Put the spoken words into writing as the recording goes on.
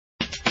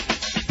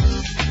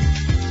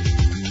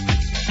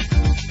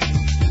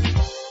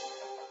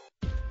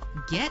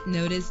Get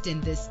noticed in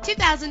this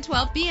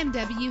 2012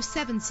 BMW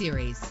 7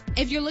 Series.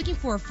 If you're looking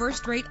for a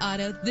first-rate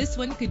auto, this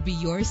one could be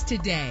yours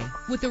today.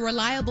 With a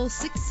reliable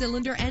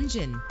 6-cylinder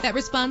engine that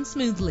responds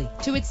smoothly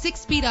to its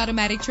 6-speed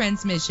automatic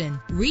transmission.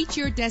 Reach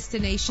your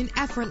destination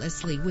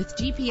effortlessly with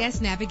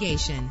GPS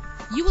navigation.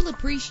 You will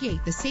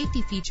appreciate the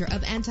safety feature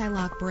of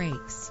anti-lock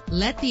brakes.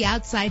 Let the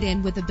outside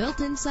in with a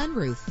built-in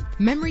sunroof.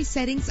 Memory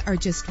settings are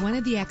just one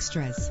of the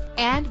extras.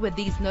 And with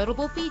these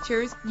notable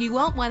features, you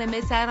won't want to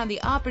miss out on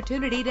the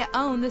opportunity to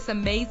own this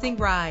amazing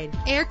ride.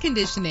 Air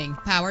conditioning,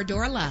 power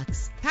door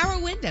locks,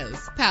 power windows,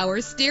 power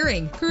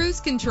steering,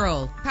 cruise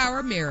control,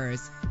 power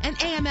mirrors, an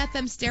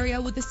AM/FM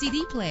stereo with a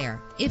CD player.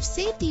 If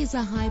safety is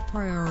a high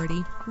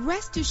priority,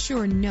 rest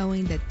assured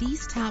knowing that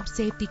these top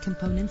safety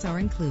components are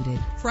included.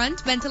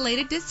 Front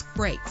ventilated disc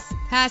brakes,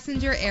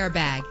 passenger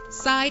airbag,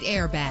 side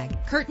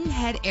airbag, curtain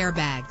head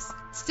airbags,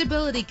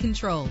 stability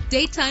control,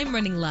 daytime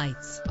running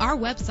lights. Our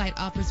website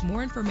offers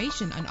more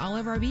information on all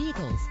of our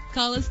vehicles.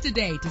 Call us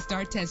today to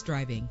start test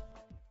driving.